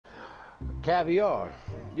Caviar.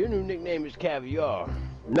 Your new nickname is Caviar.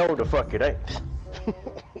 No, the fuck it ain't.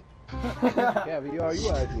 Caviar,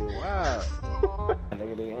 you out here. Wow.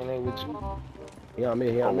 Nigga, they ain't with you. He on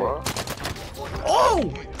me, he on me.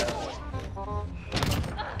 Oh!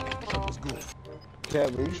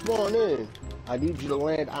 Kevin, you spawn in. I need you to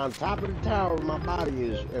land on top of the tower where my body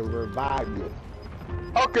is and revive me.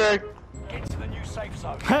 Okay. Get to the new safe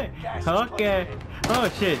zone. Hey, okay. Oh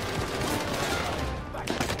shit.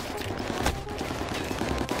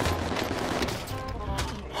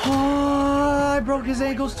 Oh, I broke his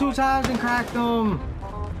ankles 2 times and cracked them.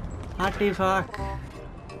 What the fuck?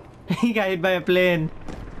 He got hit by a plane.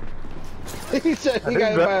 He said he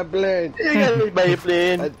got hit by a plane. He got hit by a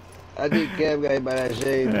plane. I think Kev got hit by that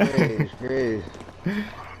same plane. It's crazy.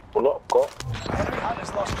 Pull up, go. Enemy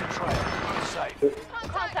hunters lost control. You're safe.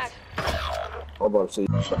 Contact. I'm about to see.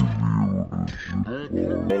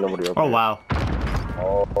 Ain't nobody up Oh there. wow.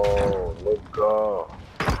 Oh, let's go.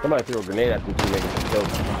 Somebody threw a grenade at them 2 niggas and killed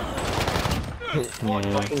them. Yeah.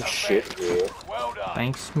 Fucking shit, yeah. Well done.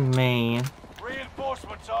 Thanks, man.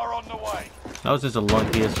 Reinforcements are on the way. That was just the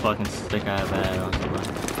luckiest fucking stick I've had on somebody.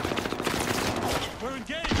 We're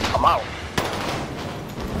engaged. I'm out.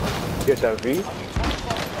 Get that V.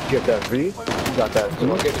 Get that V. You got that V.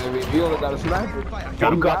 You only got a sniper?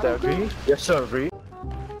 You got that V. Yes, sir, V.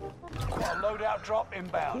 Got a loadout drop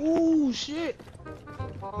inbound. Ooh, shit.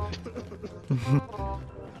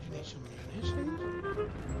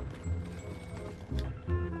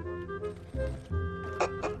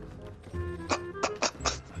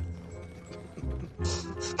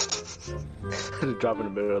 Just drop in the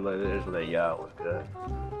middle like this, like, yeah, what's good?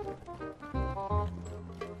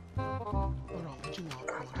 Hold on, what you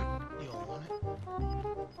want? You don't want it?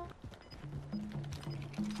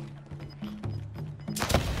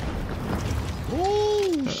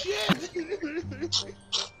 Oh shit!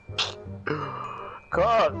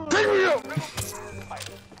 God damn!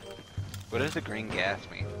 What does the green gas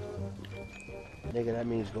mean? Nigga, that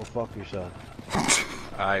means go fuck yourself.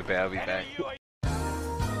 Alright, bet I'll be back.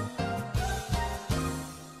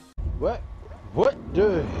 What? What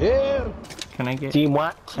the hell? Can I get Team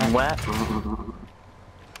what? Team what?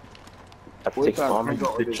 I take bomb and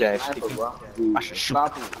bitch ass. I should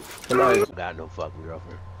shoot. Somebody got no fucking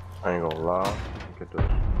girlfriend. I ain't gonna lie. Look at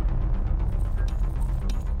this.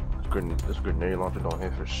 This grenade launcher don't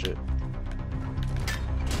hit for shit.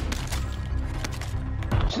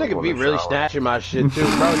 This nigga be really snatching my shit too,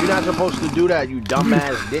 bro. You're not supposed to do that, you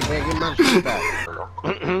dumbass dickhead. Get my shit back.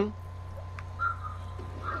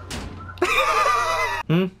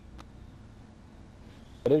 Hmm?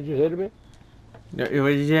 What did you say to me? What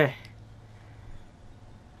did you say?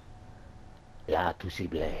 La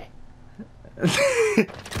toucible.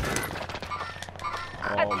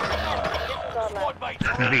 Oh my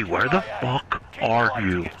god. Enemy, where the fuck are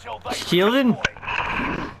you? Shielding?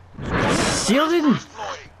 Shielding?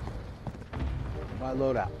 My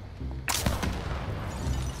loadout.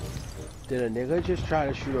 Did a nigga just try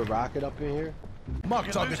to shoot a rocket up in here?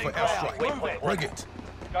 Mark target for airstrike. Bring it.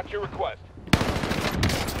 Got your request.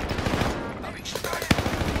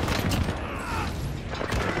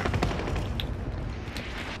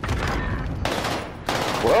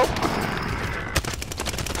 Well,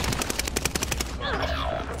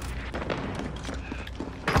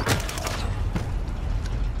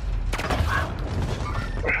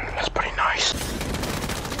 that's pretty nice.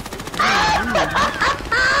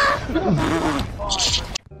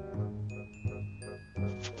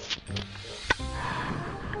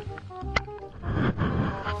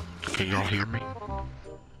 Can y'all hear me?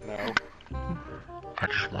 No. I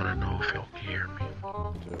just want to know if y'all can hear me.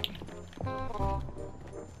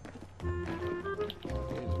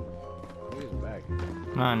 He's back.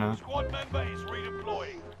 I know. Squad member is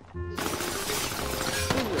redeploying.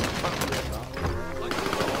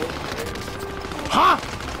 Ha!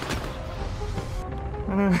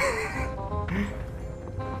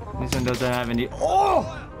 This one doesn't have any. Oh!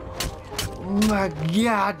 Oh my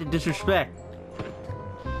god, the disrespect.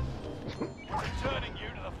 Returning you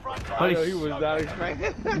to the front line. Holy He was not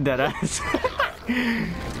expecting. that ass. I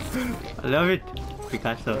love it.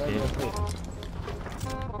 Picasso, yeah.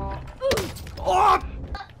 Oh!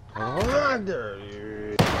 Hold there.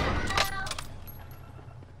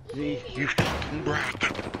 See, You fucking brat.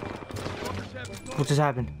 What just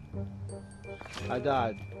happened? I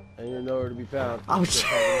died. And you're nowhere to be found. Oh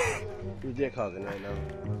shit. You're dick hugging right now.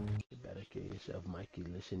 You better kill yourself, Mikey.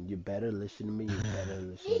 Listen, you better listen to me. You better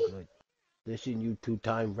listen good. Listen, you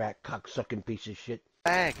 2-time rat cock-sucking piece of shit.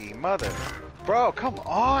 Maggie, mother. Bro, come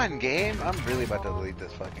on, game. I'm really about to delete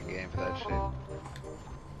this fucking game for that shit.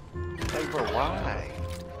 Like, bro, why?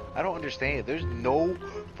 I don't understand. There's no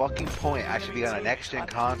fucking point. I should be on a next-gen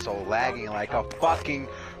console lagging like a fucking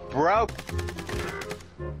bro.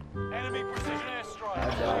 Enemy precision airstrike. I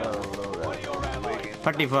don't know that. One of your allies.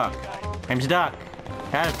 What the fuck? I'm stuck.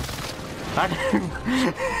 Help.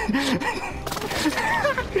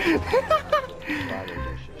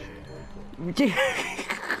 What?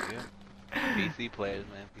 PC players,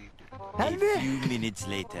 man. PC. A few minutes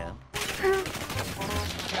later.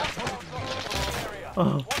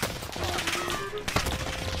 Oh.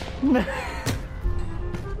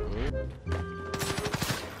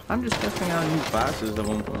 I'm just testing out new classes at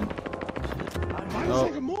one point. Why this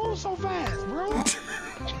nigga move so fast, bro?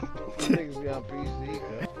 Niggas be on PC,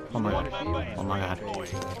 cuz. Oh my god. Oh my god.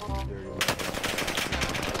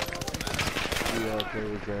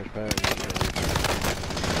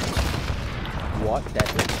 What?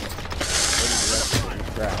 That's it.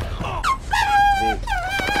 Crap. Big.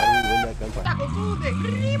 How do you win that gunfight?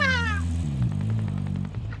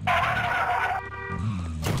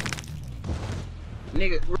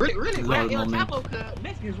 Nigga, really, like El Chapo, cuz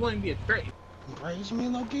Mexicans wouldn't be a threat. Praise me,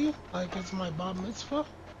 Loki, like it's my bar mitzvah.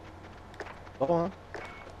 Go on.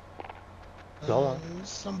 Go on.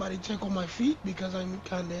 Somebody tickle my feet because I'm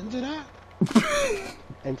kinda into that.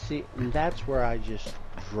 And see, that's where I just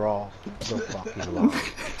draw the fucking line.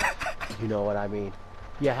 You know what I mean?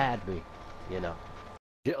 You had me, you know.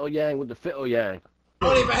 Fiddle yang with the fiddle yang. I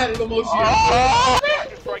don't even have it no more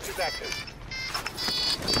shit. Strike is active.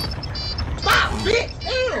 Stop, bitch!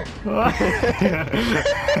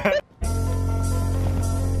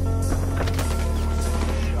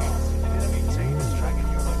 Enemy team is tracking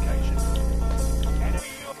your location.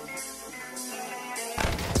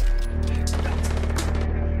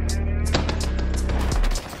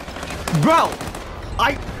 Bro!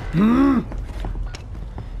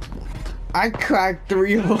 I cracked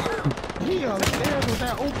 3 holes. He upstairs with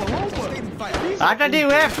that Opa Lopa. After the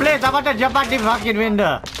wave, please, I want to jump out the fucking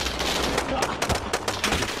window.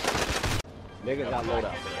 Niggas got load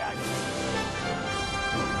up.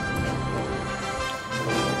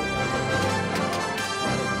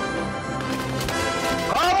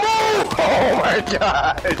 Oh my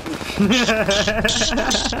god!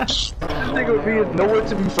 Nigga would be nowhere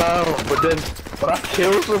to be found, but I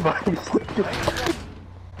killed somebody.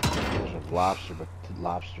 Lobster, but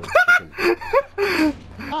lobster.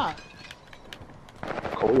 Ah,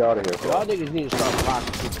 Oh, we out of here, Y'all niggas need to start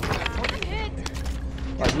prosecuting.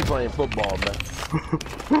 Like you playing football, man.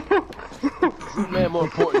 Man, more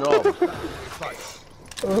important than all.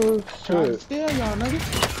 Oh trying to shit! steal y'all, nigga.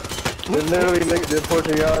 They're literally they're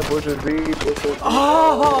pushing y'all, pushing B, pushing.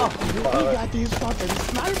 Oh! We got these fucking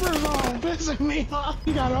snipers on, pissing me off.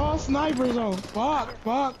 We got all snipers on. Fuck.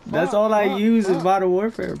 That's all I use in Modern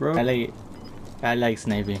Warfare, bro. I like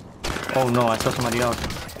sniping. Oh no, I saw somebody else.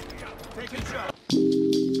 You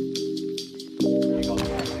got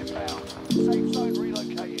gas inbound. Safe zone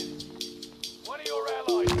relocated. One of your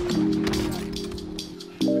allies.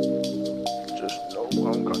 Just know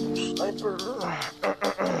I'm got the sniper.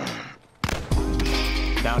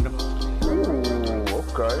 Downed him. Ooh,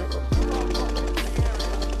 okay.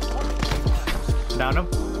 Downed him.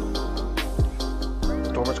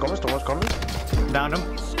 Stormers coming. Downed him.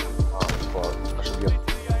 Oh, fuck. I should be up.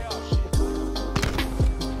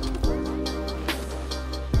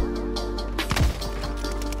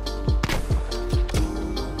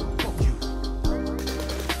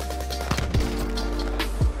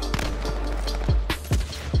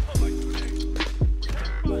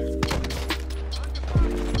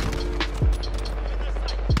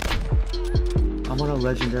 I'm on a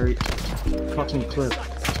legendary fucking clip.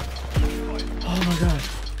 Oh my god.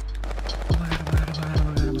 Oh my god.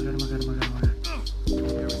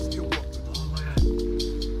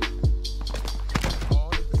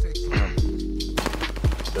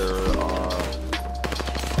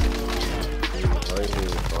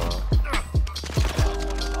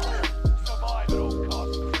 Survive at all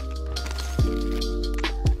costs.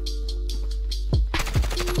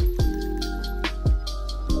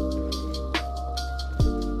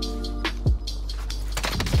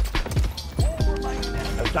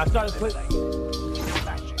 I started playing.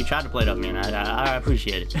 You tried to play it up, man. I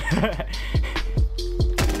appreciate it.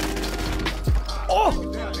 Oh!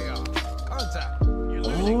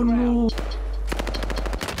 Oh no!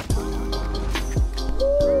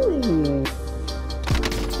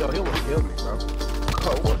 Yo, he almost killed me, bro.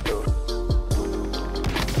 Oh, what the?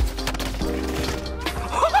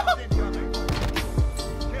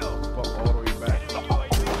 Fuck all the way back.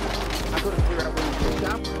 I couldn't figure out where he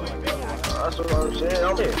shot me. That's what I'm saying.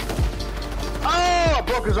 I'm here. Oh, I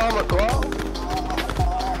broke his armor claw.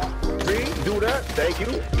 See? Thank you.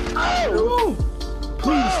 Oh!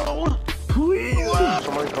 Please. Oh. Please.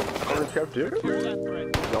 Somebody come and capture here?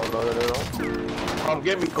 No. Come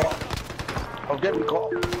get me, call. Come get me,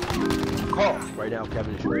 call. Call. Right now,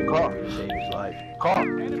 Kevin is shooting Call. to save his life. Call.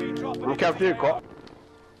 I'm capture here, call.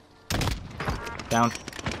 Down.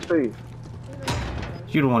 Please.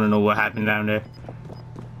 You don't want to know what happened down there.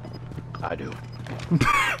 I do.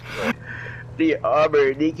 The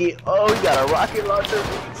armor, Nikki. Oh, he got a rocket launcher.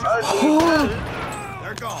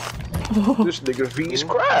 They're gone. This nigga V's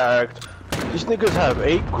cracked. These niggas have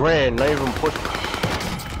 $8 grand, not even push.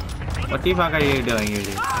 What the fuck are you doing, you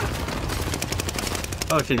dude?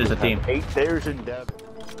 Oh shit, there's a team. 8 there's in depth.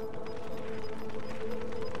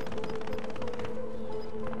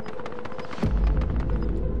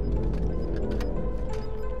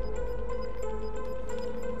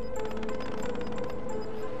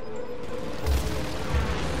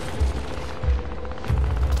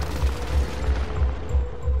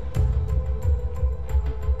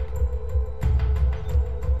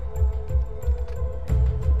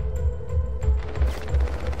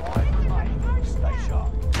 Stay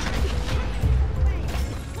sharp.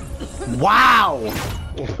 Wow!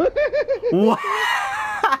 What?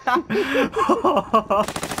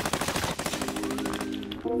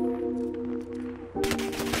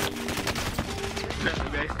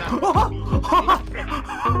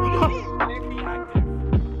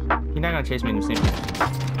 He's not gonna chase me in the same.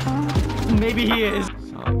 Maybe he is.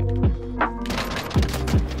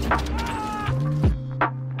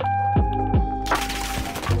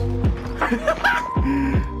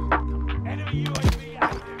 Enemy UAV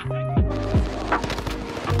active.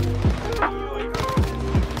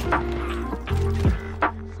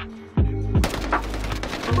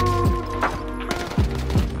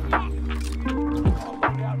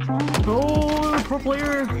 Oh, pro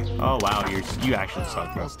player! Oh wow, you actually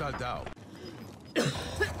suck, bro.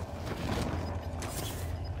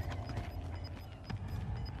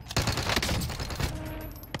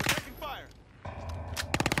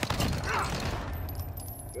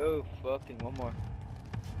 Go fucking one more.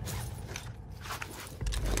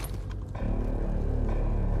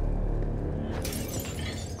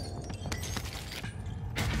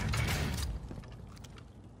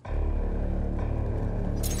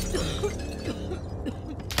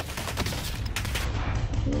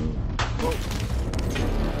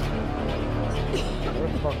 Where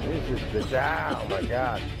the fuck is this bitch? Ah, oh my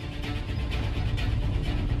god.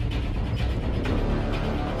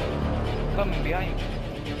 Coming behind you.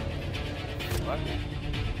 What?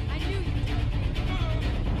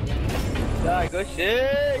 Die, good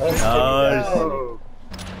shit! Oh,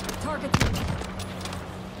 Target.